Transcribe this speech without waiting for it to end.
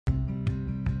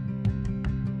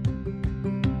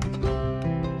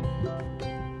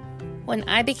When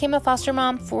I became a foster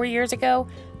mom 4 years ago,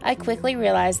 I quickly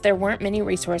realized there weren't many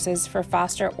resources for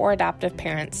foster or adoptive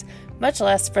parents, much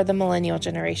less for the millennial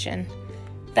generation.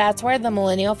 That's where the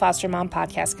Millennial Foster Mom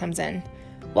podcast comes in.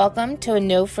 Welcome to a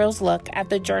no-frills look at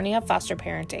the journey of foster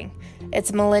parenting.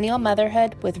 It's millennial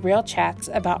motherhood with real chats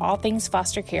about all things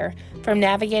foster care, from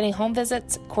navigating home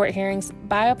visits, court hearings,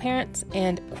 bio parents,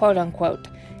 and quote-unquote,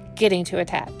 getting to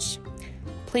attach.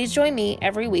 Please join me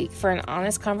every week for an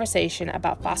honest conversation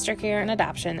about foster care and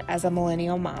adoption as a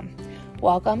millennial mom.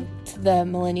 Welcome to the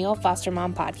Millennial Foster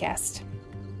Mom podcast.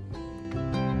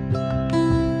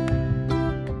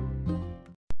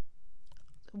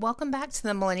 Welcome back to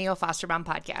the Millennial Foster Mom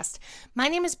podcast. My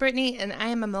name is Brittany, and I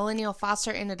am a millennial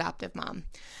foster and adoptive mom.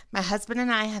 My husband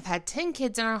and I have had 10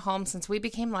 kids in our home since we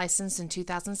became licensed in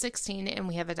 2016, and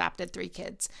we have adopted 3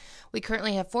 kids. We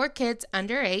currently have 4 kids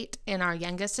under 8, and our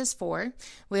youngest is 4.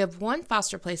 We have 1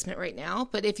 foster placement right now,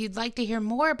 but if you'd like to hear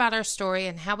more about our story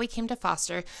and how we came to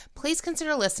foster, please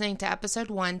consider listening to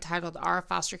episode 1 titled Our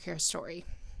Foster Care Story.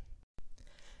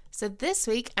 So this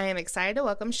week, I am excited to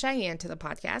welcome Cheyenne to the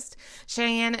podcast.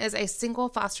 Cheyenne is a single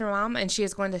foster mom, and she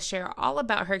is going to share all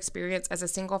about her experience as a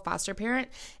single foster parent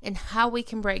and how we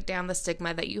can break down the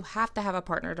stigma that you have to have a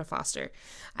partner to foster.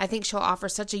 I think she'll offer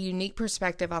such a unique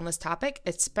perspective on this topic,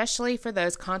 especially for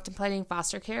those contemplating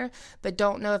foster care, but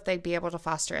don't know if they'd be able to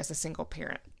foster as a single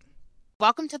parent.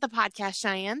 Welcome to the podcast,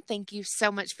 Cheyenne. Thank you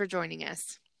so much for joining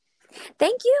us.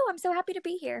 Thank you. I'm so happy to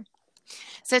be here.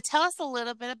 So tell us a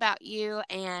little bit about you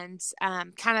and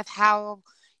kind of how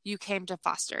you came to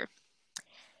foster.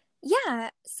 Yeah,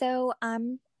 so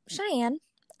I'm Cheyenne.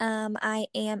 I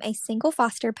am a single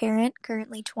foster parent,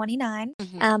 currently 29.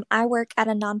 I work at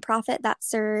a nonprofit that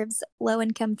serves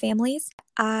low-income families.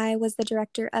 I was the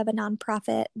director of a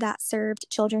nonprofit that served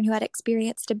children who had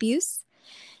experienced abuse.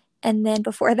 And then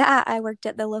before that, I worked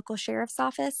at the local sheriff's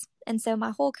office. And so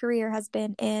my whole career has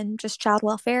been in just child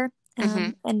welfare.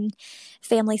 And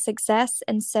family success.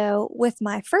 And so with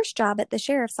my first job at the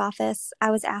sheriff's office, I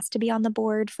was asked to be on the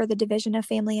board for the Division of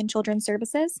Family and Children's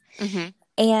Services.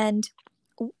 And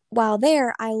while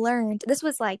there, I learned, this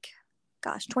was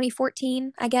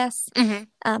 2014, I guess.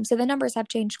 So the numbers have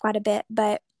changed quite a bit.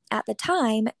 But at the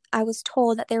time, I was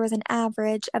told that there was an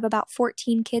average of about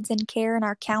 14 kids in care in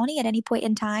our county at any point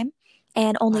in time,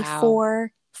 and only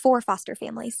four foster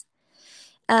families.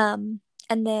 And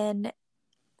then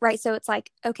right. So it's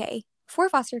okay, 4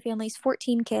 foster families,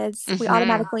 14 kids. We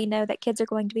automatically know that kids are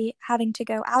going to be having to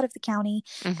go out of the county,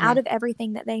 out of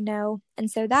everything that they know.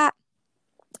 And so that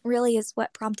really is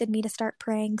what prompted me to start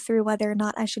praying through whether or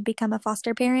not I should become a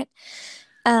foster parent.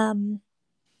 I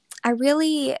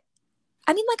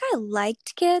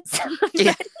liked kids.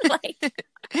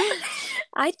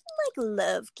 I didn't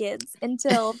love kids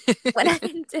until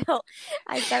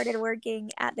I started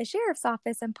working at the sheriff's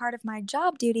office, and part of my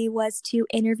job duty was to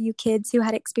interview kids who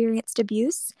had experienced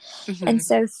abuse. And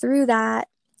so through that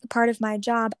part of my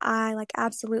job, I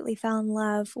absolutely fell in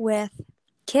love with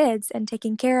kids and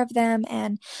taking care of them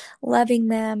and loving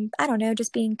them. I don't know,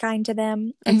 just being kind to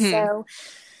them. And so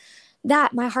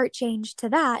that my heart changed to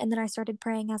that. And then I started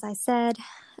praying, as I said.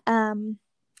 And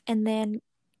then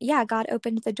God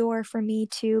opened the door for me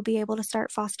to be able to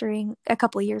start fostering a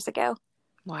couple years ago.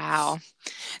 Wow.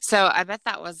 So I bet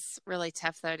that was really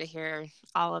tough, though, to hear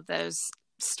all of those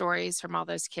stories from all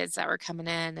those kids that were coming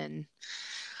in. And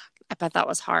I bet that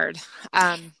was hard.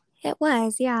 It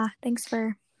was. Yeah. Thanks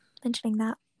for mentioning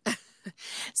that.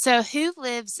 So who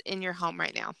lives in your home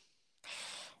right now?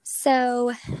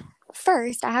 So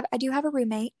first, I do have a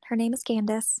roommate. Her name is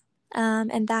Candace.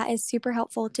 And that is super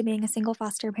helpful to being a single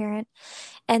foster parent.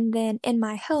 And then in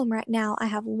my home right now, I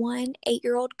have one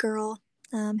 8-year-old girl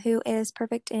who is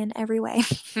perfect in every way,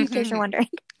 in case you're wondering.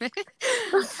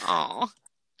 Aw.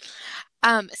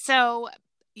 So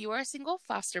you are a single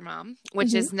foster mom,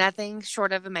 which is nothing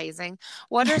short of amazing.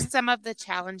 What are some of the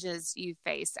challenges you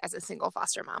faced as a single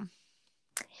foster mom?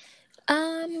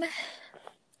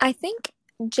 I think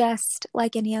just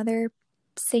like any other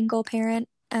single parent,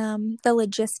 the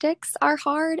logistics are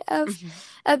hard of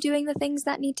doing the things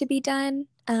that need to be done.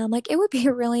 It would be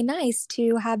really nice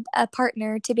to have a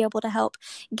partner to be able to help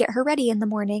get her ready in the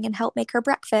morning and help make her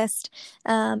breakfast,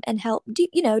 and help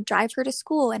drive her to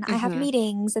school. And I have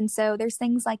meetings. And so there's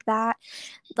things like that,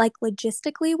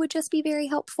 logistically would just be very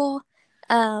helpful.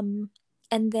 And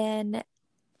then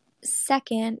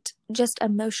second, just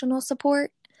emotional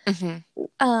support.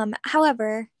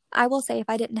 However, I will say if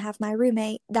I didn't have my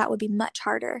roommate, that would be much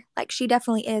harder. She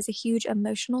definitely is a huge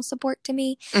emotional support to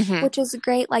me, which is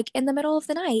great. In the middle of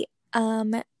the night,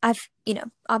 I've,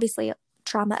 obviously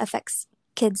trauma affects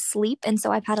kids sleep. And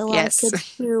so I've had a lot of Yes.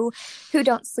 kids who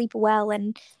don't sleep well.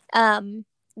 And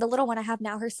the little one I have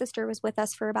now, her sister was with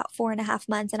us for about 4.5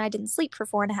 months, and I didn't sleep for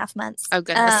 4.5 months. Oh,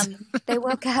 goodness. They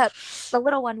woke up, the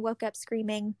little one woke up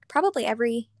screaming probably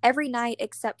every night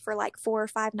except for like 4 or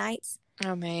 5 nights.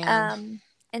 Oh, man.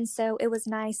 And so it was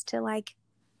nice to like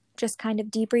just kind of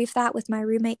debrief that with my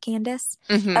roommate, Candace.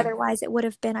 Mm-hmm. Otherwise, it would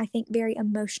have been, I think, very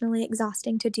emotionally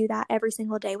exhausting to do that every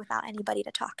single day without anybody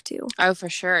to talk to. Oh, for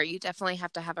sure. You definitely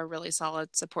have to have a really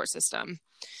solid support system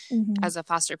as a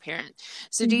foster parent.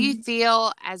 So do you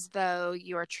feel as though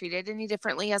you are treated any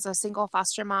differently as a single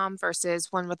foster mom versus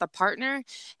one with a partner?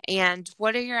 And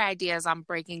what are your ideas on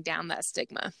breaking down that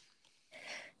stigma?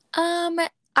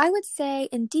 I would say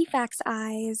in DFAC's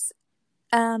eyes,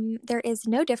 there is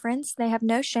no difference. They have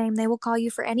no shame. They will call you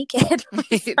for any kid.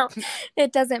 So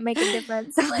it doesn't make a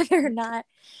difference whether or not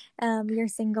you're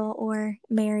single or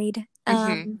married.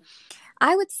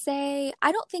 I would say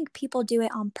I don't think people do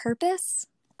it on purpose,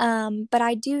 but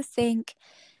I do think,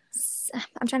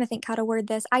 I'm trying to think how to word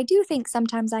this. I do think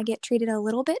sometimes I get treated a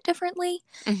little bit differently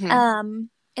in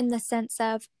the sense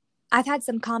of I've had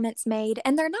some comments made,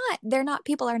 and they're not,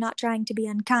 people are not trying to be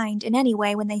unkind in any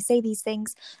way when they say these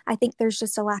things. I think there's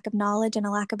just a lack of knowledge and a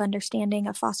lack of understanding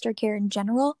of foster care in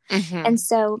general. And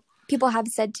so people have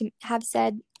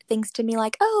said things to me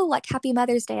like, oh, like Happy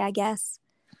Mother's Day, I guess.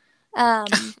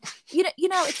 You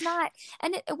know, it's not,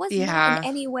 and it was not in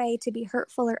any way to be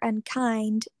hurtful or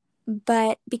unkind,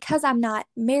 but because I'm not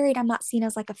married, I'm not seen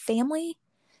as like a family,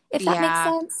 if that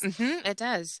makes sense. It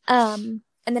does.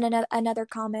 And then another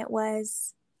comment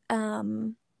was, I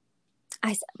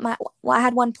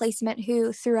had one placement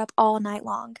who threw up all night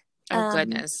long. Oh,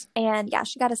 goodness. And yeah,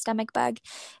 she got a stomach bug,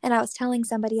 and I was telling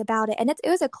somebody about it, and it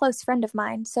was a close friend of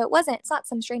mine. So it's not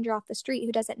some stranger off the street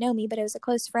who doesn't know me, but it was a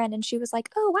close friend. And she was like,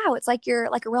 oh, wow, it's like you're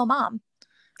like a real mom.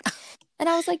 And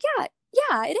I was like, yeah,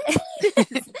 it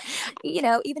is. You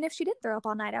know, even if she did throw up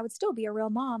all night, I would still be a real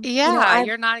mom. Yeah. You know,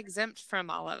 you're not exempt from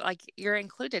all of, like, you're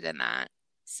included in that.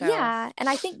 So. Yeah. And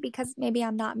I think because maybe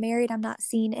I'm not married, I'm not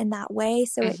seen in that way.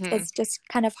 So it's just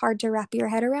kind of hard to wrap your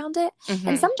head around it.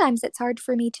 And sometimes it's hard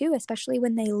for me too, especially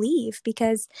when they leave,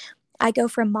 because I go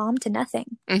from mom to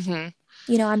nothing. You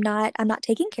know, I'm not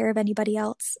taking care of anybody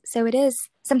else. So it is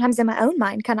sometimes in my own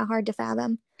mind kind of hard to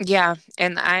fathom. Yeah.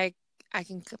 And I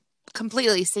can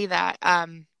completely see that.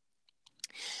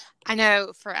 I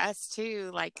know for us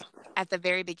too, like at the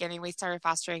very beginning, we started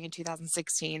fostering in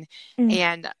 2016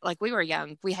 and like we were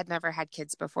young. We had never had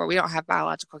kids before. We don't have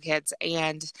biological kids.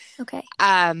 And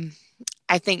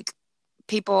I think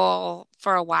people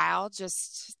for a while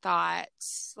just thought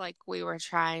like we were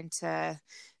trying to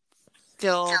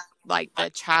fill like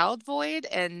the child void,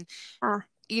 and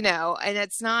you know, and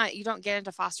it's not, you don't get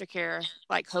into foster care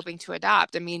like hoping to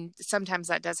adopt. I mean, sometimes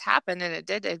that does happen, and it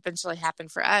did eventually happen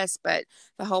for us, but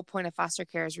the whole point of foster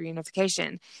care is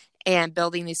reunification and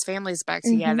building these families back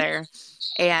together.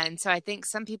 And so I think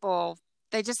some people,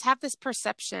 they just have this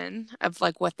perception of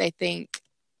like what they think,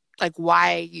 like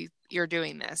why you're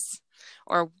doing this,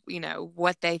 or, you know,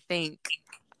 what they think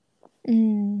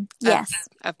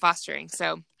of fostering.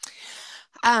 So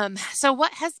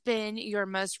what has been your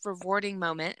most rewarding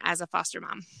moment as a foster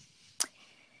mom?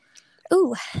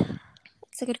 Ooh,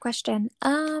 that's a good question.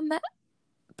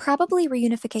 Probably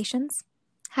reunifications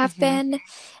have been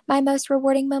my most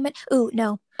rewarding moment. Ooh,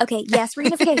 no. Okay. Yes,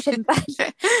 reunification. But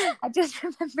I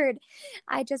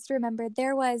just remembered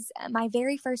there was my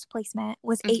very first placement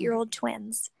was 8-year-old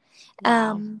twins.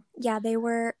 Wow. Yeah, they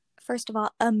were, first of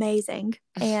all, amazing.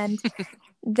 And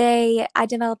I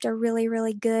developed a really,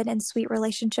 really good and sweet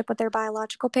relationship with their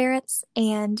biological parents.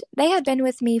 And they had been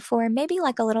with me for maybe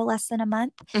like a little less than a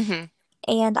month. And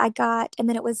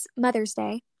then it was Mother's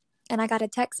Day. And I got a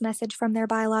text message from their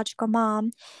biological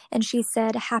mom. And she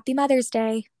said, Happy Mother's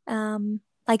Day.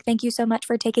 Like, thank you so much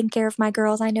for taking care of my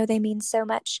girls. I know they mean so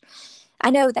much.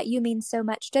 I know that you mean so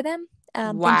much to them.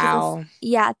 Wow.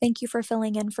 Thank you for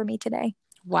filling in for me today.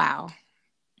 Wow.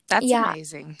 That's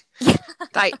amazing.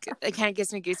 Like, it kind of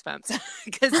gives me goosebumps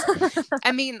because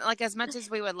I mean, like, as much as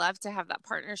we would love to have that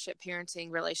partnership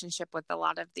parenting relationship with a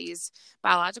lot of these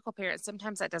biological parents,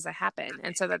 sometimes that doesn't happen.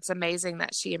 And so that's amazing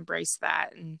that she embraced that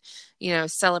and, you know,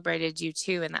 celebrated you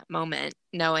too in that moment,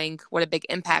 knowing what a big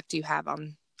impact you have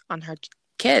on her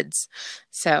kids.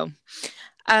 So,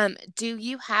 do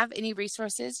you have any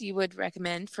resources you would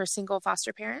recommend for single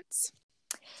foster parents?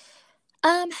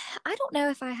 I don't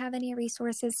know if I have any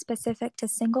resources specific to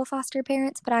single foster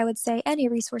parents, but I would say any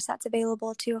resource that's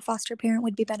available to a foster parent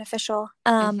would be beneficial.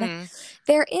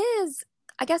 There is,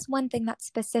 I guess, one thing that's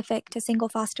specific to single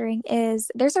fostering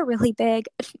is there's a really big,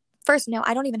 first, no,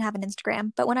 I don't even have an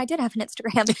Instagram. But when I did have an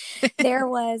Instagram, there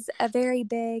was a very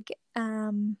big,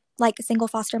 like single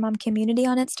foster mom community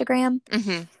on Instagram.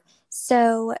 Mm-hmm.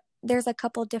 So there's a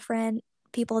couple different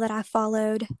people that I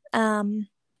followed.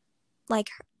 Like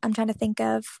I'm trying to think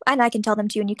of, and I can tell them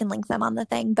to you and you can link them on the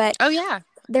thing. But oh yeah,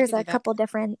 there's a couple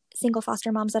different single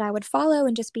foster moms that I would follow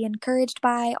and just be encouraged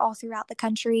by all throughout the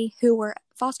country who were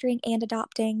fostering and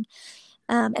adopting.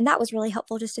 And that was really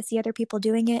helpful just to see other people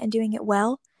doing it and doing it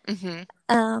well. Mm-hmm.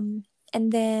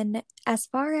 And then as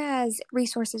far as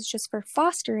resources just for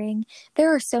fostering,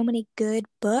 there are so many good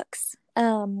books.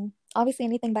 Obviously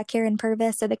anything by Karen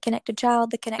Purvis, so The Connected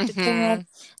Child, The Connected Parent,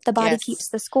 The Body Keeps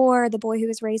the Score, The Boy Who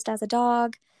Was Raised as a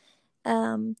Dog.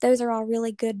 Those are all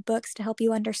really good books to help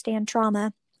you understand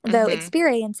trauma, though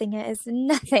experiencing it is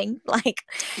nothing like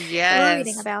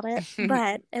reading about it,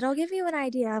 but it'll give you an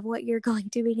idea of what you're going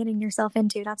to be getting yourself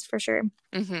into, that's for sure.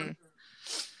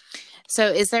 So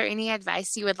is there any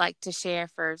advice you would like to share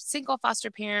for single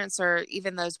foster parents or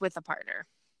even those with a partner?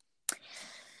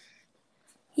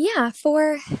 Yeah,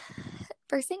 for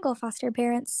single foster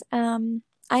parents,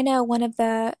 I know one of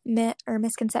the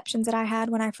misconceptions that I had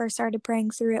when I first started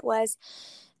praying through it was,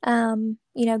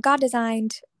 God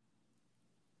designed,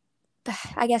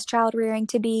 I guess, child rearing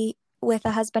to be with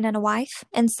a husband and a wife.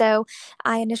 And so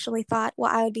I initially thought,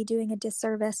 well, I would be doing a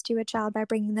disservice to a child by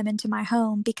bringing them into my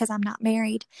home because I'm not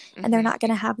married and they're not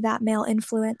going to have that male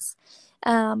influence.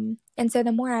 And so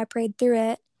the more I prayed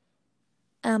through it,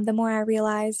 the more I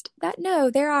realized that no,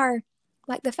 there are,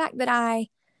 like, the fact that I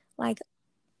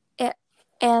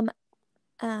am,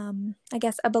 I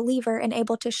guess, a believer and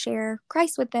able to share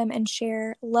Christ with them and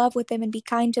share love with them and be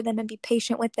kind to them and be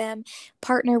patient with them,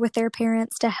 partner with their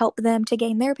parents to help them to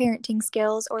gain their parenting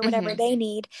skills or whatever they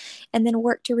need, and then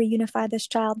work to reunify this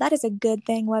child. That is a good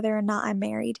thing, whether or not I'm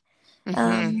married.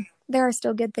 There are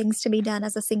still good things to be done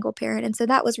as a single parent. And so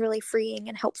that was really freeing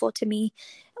and helpful to me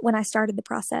when I started the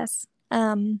process.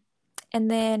 And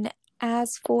then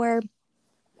as for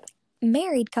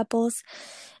married couples,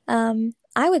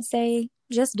 I would say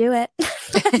just do it.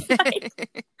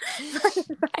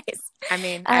 I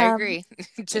mean, I agree.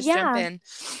 Just jump in.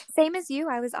 Same as you.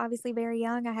 I was obviously very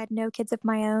young. I had no kids of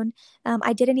my own.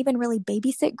 I didn't even really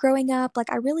babysit growing up.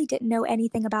 Like, I really didn't know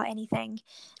anything about anything.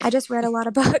 I just read a lot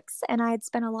of books, and I had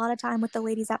spent a lot of time with the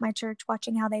ladies at my church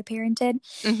watching how they parented.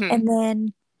 And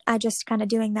then I just kind of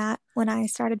doing that when I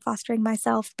started fostering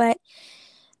myself. But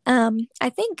I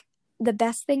think the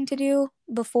best thing to do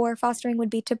before fostering would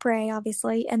be to pray,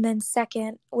 obviously. And then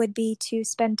second would be to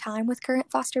spend time with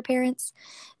current foster parents,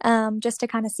 just to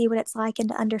kind of see what it's like and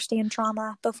to understand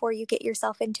trauma before you get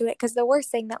yourself into it. Because the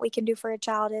worst thing that we can do for a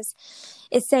child is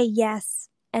say yes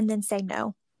and then say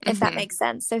no, if that makes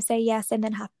sense. So say yes and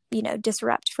then have,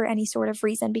 disrupt for any sort of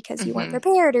reason because you weren't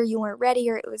prepared or you weren't ready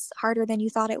or it was harder than you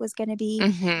thought it was going to be.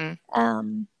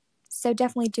 So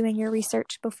definitely doing your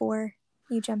research before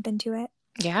you jump into it.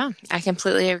 Yeah, I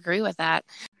completely agree with that.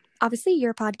 Obviously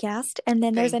your podcast. And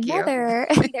then there's another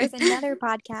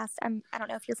podcast. I don't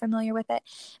know if you're familiar with it,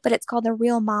 but it's called the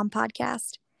Real Mom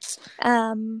Podcast.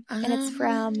 And it's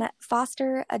from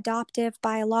foster, adoptive,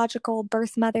 biological,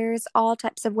 birth mothers, all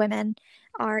types of women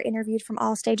are interviewed from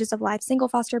all stages of life. Single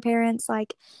foster parents,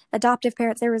 like adoptive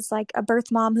parents. There was like a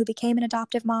birth mom who became an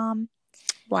adoptive mom.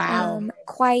 Wow.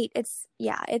 It's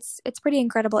pretty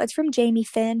incredible. It's from Jamie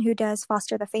Finn, who does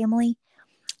Foster the Family.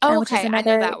 Which is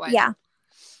another, I know that one.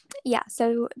 Yeah.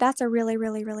 So that's a really,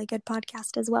 really, really good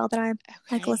podcast as well that I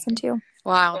like to listen to.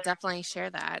 Well, I'll definitely share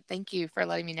that. Thank you for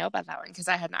letting me know about that one because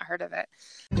I had not heard of it.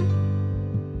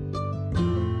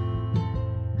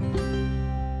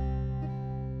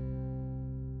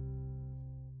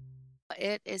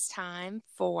 It is time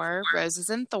for Roses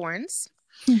and Thorns.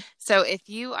 So if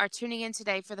you are tuning in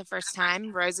today for the first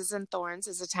time, Roses and Thorns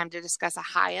is a time to discuss a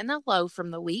high and a low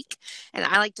from the week. And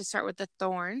I like to start with the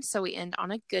thorn, so we end on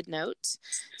a good note.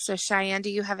 So Cheyenne, do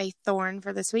you have a thorn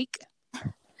for this week?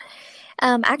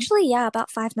 Actually, yeah, about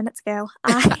 5 minutes ago.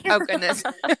 Oh, goodness.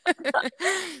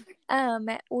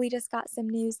 We just got some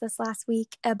news this last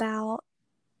week about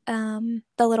the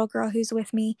little girl who's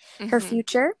with me, her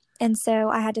future. And so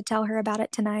I had to tell her about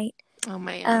it tonight. Oh,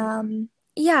 man.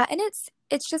 Yeah, and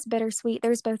it's just bittersweet.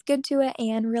 There's both good to it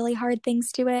and really hard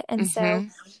things to it. And so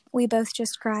we both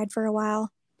just cried for a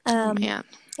while.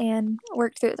 And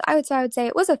worked through it. I would say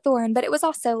it was a thorn, but it was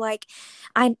also like,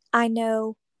 I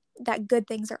know that good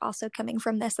things are also coming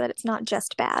from this, that it's not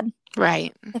just bad.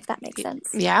 Right. If that makes sense.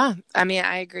 Yeah. I mean,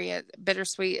 I agree.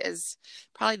 Bittersweet is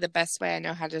probably the best way I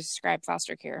know how to describe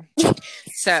foster care.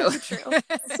 So true.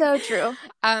 So true.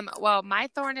 Well, my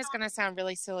thorn is going to sound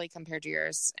really silly compared to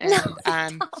yours.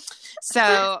 And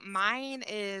so mine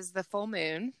is the full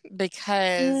moon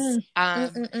because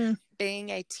being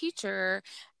a teacher,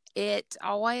 it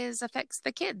always affects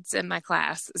the kids in my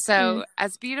class. So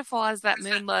as beautiful as that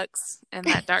moon looks and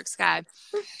that dark sky,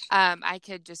 I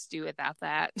could just do without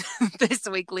that this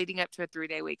week leading up to a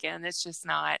 3-day weekend. It's just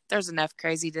not, there's enough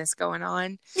craziness going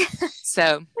on.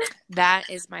 So that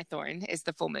is my thorn, is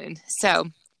the full moon. So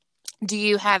do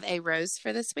you have a rose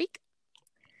for this week?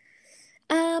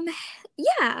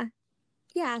 Yeah.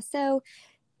 So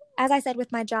as I said,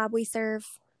 with my job, we serve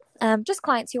just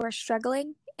clients who are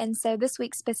struggling. And so this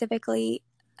week specifically,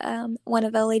 one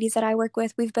of the ladies that I work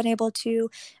with, we've been able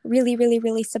to really, really,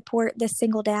 really support this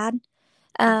single dad.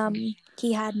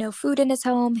 He had no food in his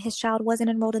home. His child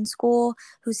wasn't enrolled in school,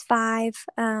 who's 5.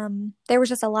 There was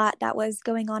just a lot that was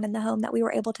going on in the home that we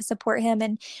were able to support him.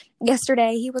 And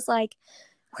yesterday he was like,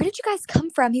 "Where did you guys come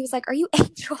from?" He was like, "Are you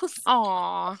angels?"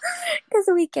 Aw. Because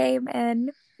we came in.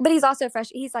 But he's also fresh.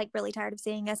 He's like really tired of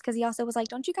seeing us because he also was like,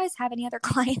 "Don't you guys have any other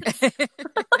clients?"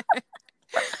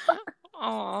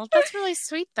 Oh, that's really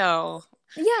sweet though.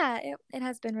 Yeah, it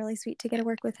has been really sweet to get to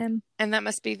work with him. And that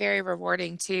must be very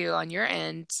rewarding too on your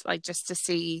end, like just to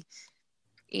see,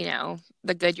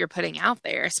 the good you're putting out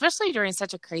there, especially during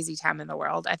such a crazy time in the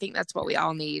world. I think that's what we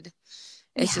all need,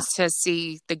 is just to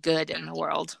see the good in the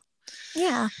world.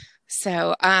 Yeah.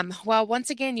 So, well, once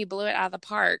again, you blew it out of the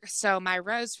park. So my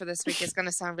rose for this week is going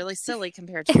to sound really silly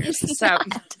compared to yours. So,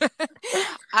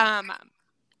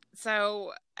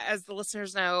 so as the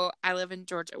listeners know, I live in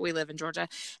Georgia. We live in Georgia.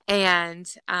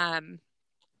 And,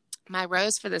 my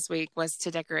rose for this week was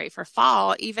to decorate for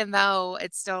fall, even though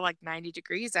it's still like 90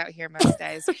 degrees out here most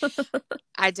days.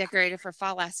 I decorated for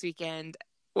fall last weekend,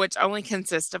 which only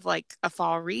consists of like a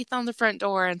fall wreath on the front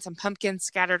door and some pumpkins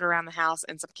scattered around the house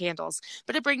and some candles,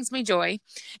 but it brings me joy.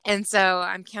 And so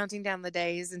I'm counting down the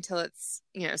days until it's,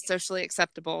 socially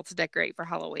acceptable to decorate for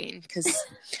Halloween, because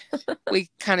we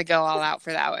kind of go all out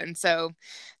for that one. So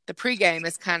the pregame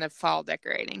is kind of fall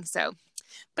decorating. So,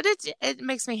 but it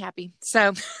makes me happy.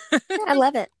 So I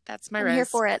love it. That's my I'm rose. here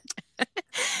for it.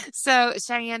 So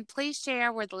Cheyenne, please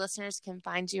share where the listeners can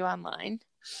find you online,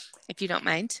 if you don't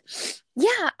mind.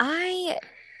 Yeah, I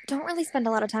don't really spend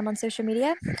a lot of time on social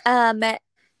media.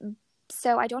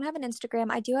 So I don't have an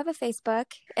Instagram. I do have a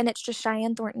Facebook, and it's just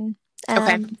Cheyenne Thornton.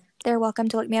 Okay. They're welcome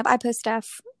to look me up. I post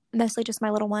stuff, mostly just my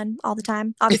little one, all the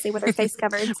time, obviously with her face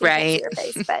covered, so right. you can't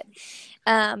see her face.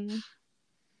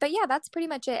 But yeah, that's pretty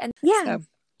much it. And yeah. So,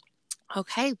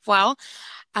 okay. Well,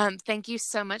 thank you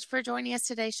so much for joining us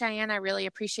today, Cheyenne. I really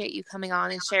appreciate you coming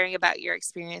on and sharing about your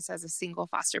experience as a single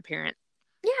foster parent.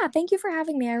 Yeah, thank you for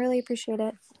having me. I really appreciate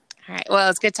it. All right. Well,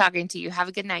 it's good talking to you. Have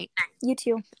a good night. You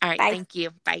too. All right. Bye. Thank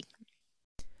you. Bye.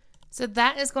 So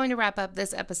that is going to wrap up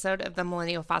this episode of the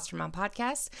Millennial Foster Mom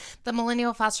Podcast. The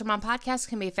Millennial Foster Mom Podcast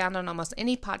can be found on almost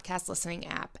any podcast listening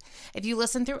app. If you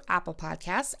listen through Apple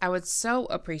Podcasts, I would so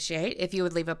appreciate if you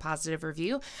would leave a positive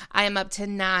review. I am up to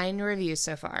 9 reviews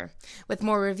so far. With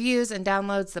more reviews and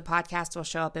downloads, the podcast will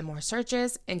show up in more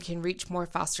searches and can reach more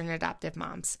foster and adoptive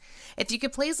moms. If you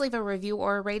could please leave a review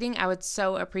or a rating, I would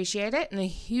so appreciate it. And a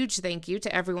huge thank you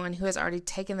to everyone who has already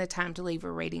taken the time to leave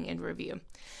a rating and review.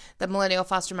 The Millennial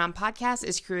Foster Mom Podcast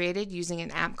is created using an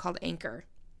app called Anchor.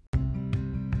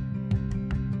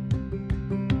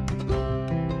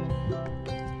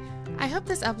 I hope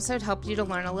this episode helped you to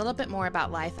learn a little bit more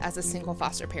about life as a single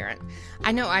foster parent.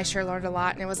 I know I sure learned a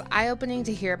lot, and it was eye-opening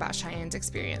to hear about Cheyenne's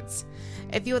experience.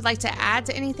 If you would like to add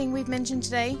to anything we've mentioned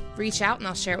today, reach out and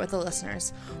I'll share it with the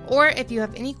listeners. Or if you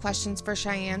have any questions for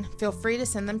Cheyenne, feel free to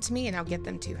send them to me and I'll get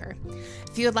them to her.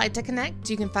 If you would like to connect,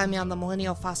 you can find me on the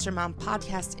Millennial Foster Mom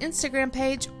Podcast Instagram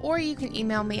page, or you can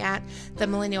email me at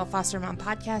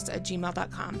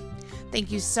themillennialfostermompodcast@gmail.com.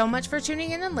 Thank you so much for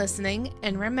tuning in and listening.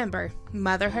 And remember,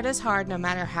 motherhood is hard no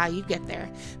matter how you get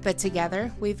there. But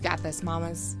together, we've got this,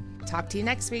 mamas. Talk to you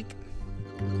next week.